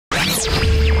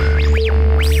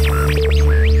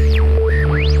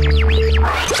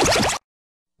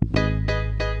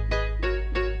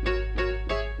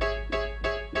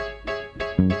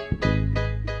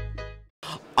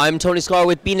I'm Tony Sklar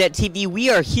with bnetTV. We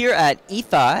are here at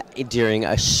IFA during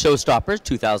Showstoppers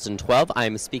 2012.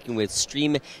 I'm speaking with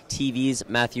Stream TV's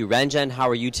Mathu Rajan. How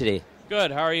are you today? Good.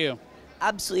 How are you?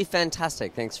 Absolutely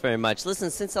fantastic. Thanks very much.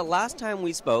 Listen, since the last time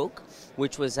we spoke,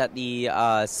 which was at the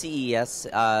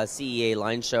CEA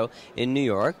Line Show in New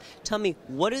York, tell me,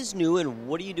 what is new and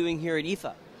what are you doing here at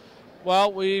IFA?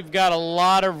 Well, we've got a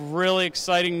lot of really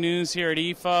exciting news here at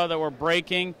IFA that we're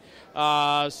breaking.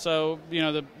 So, you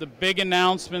know, the big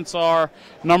announcements are,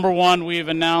 number one, we've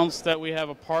announced that we have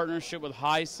a partnership with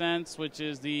Hisense, which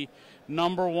is the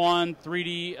 #1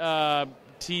 3D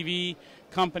TV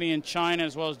company in China,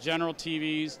 as well as General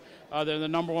TVs. They're the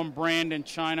 #1 brand in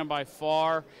China by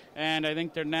far, and I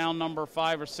think they're now number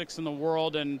 5 or 6 in the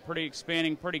world and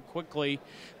expanding pretty quickly.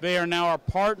 They are now our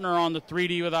partner on the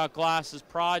 3D Without Glasses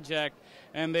project,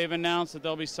 and they've announced that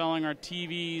they'll be selling our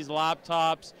TVs,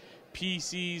 laptops,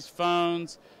 PCs,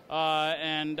 phones,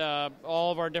 and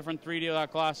all of our different 3D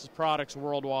Without Glasses products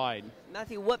worldwide.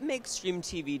 Matthew, what makes Stream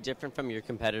TV different from your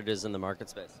competitors in the market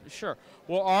space? Sure.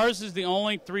 Well, ours is the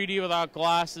only 3D Without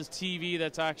Glasses TV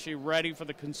that's actually ready for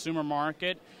the consumer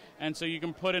market. And so you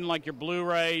can put in like your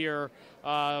Blu-ray, your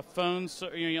phones,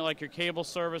 you know, like your cable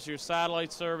service, your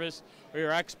satellite service, or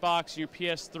your Xbox, your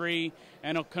PS3,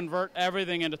 and it'll convert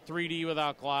everything into 3D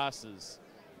Without Glasses.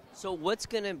 So what's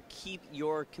going to keep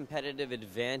your competitive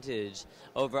advantage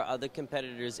over other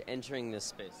competitors entering this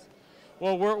space?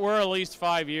 Well, we're at least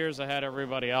 5 years ahead of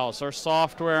everybody else. Our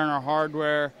software and our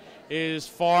hardware is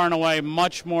far and away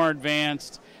much more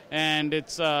advanced, and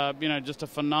it's you know, just a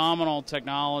phenomenal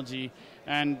technology.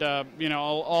 And you know,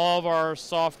 all of our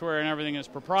software and everything is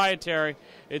proprietary.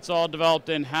 It's all developed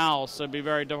in-house, so it'd be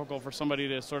very difficult for somebody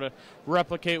to sort of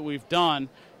replicate what we've done.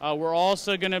 We're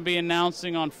also going to be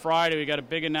announcing on Friday, we got a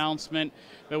big announcement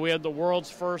that we had the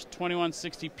world's first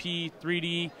 2160p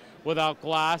 3D without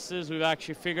glasses. We've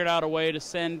actually figured out a way to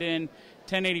send in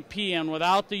 1080p, and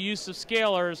without the use of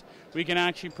scalers, we can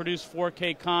actually produce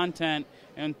 4K content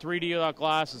in 3D without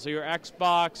glasses. So your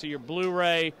Xbox or your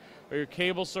Blu-ray or your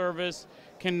cable service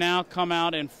can now come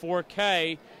out in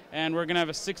 4K, and we're going to have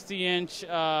a 60-inch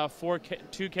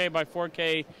 2K by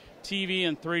 4K TV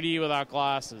and 3D without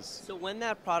glasses. So when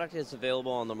that product is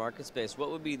available on the market space, what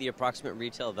would be the approximate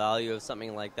retail value of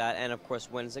something like that? And of course,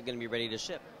 when is it going to be ready to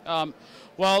ship?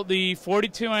 Well, the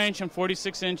 42-inch and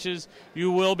 46 inches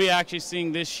you will be actually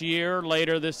seeing this year,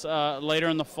 later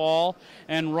in the fall.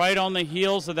 And right on the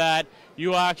heels of that,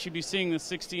 you'll actually be seeing the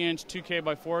 60-inch 2K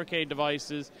by 4K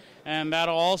devices, and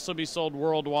that'll also be sold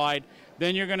worldwide.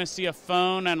 Then you're going to see a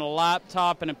phone and a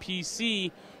laptop and a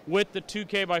PC with the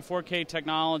 2K by 4K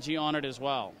technology on it as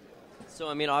well. So,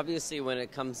 I mean, obviously when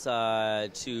it comes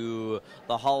to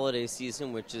the holiday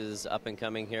season, which is up and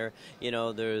coming here, you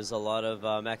know, there's a lot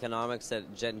of economics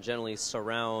that generally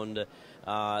surround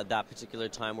that particular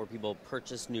time where people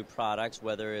purchase new products,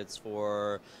 whether it's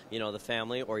for, you know, the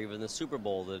family or even the Super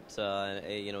Bowl that,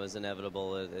 you know, is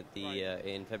inevitable at the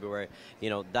in February. You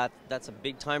know, that's a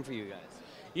big time for you guys.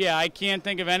 Yeah, I can't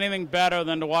think of anything better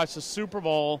than to watch the Super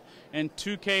Bowl in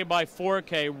 2K by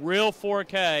 4K, real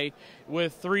 4K,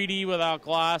 with 3D without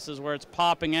glasses where it's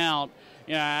popping out.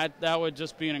 You know, that would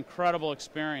just be an incredible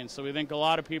experience. So we think a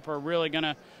lot of people are really going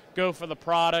to go for the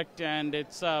product, and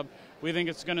we think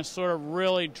it's going to sort of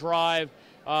really drive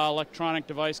electronic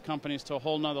device companies to a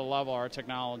whole nother level, our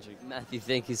technology. Matthew,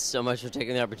 thank you so much for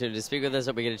taking the opportunity to speak with us.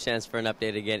 Hope we get a chance for an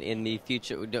update again in the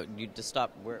future. You just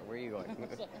stop. Where are you going? why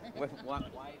are you running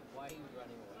away? We're going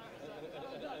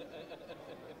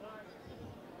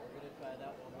to try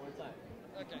that one more time.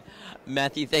 Okay.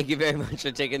 Matthew, thank you very much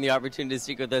for taking the opportunity to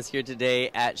speak with us here today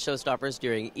at Showstoppers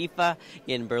during IFA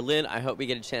in Berlin. I hope we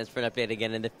get a chance for an update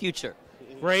again in the future.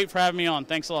 Great for having me on.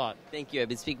 Thanks a lot. Thank you. I've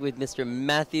been speaking with Mr.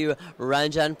 Mathu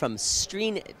Rajan from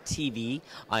Stream TV.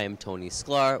 I am Tony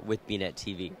Sklar with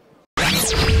bnetTV.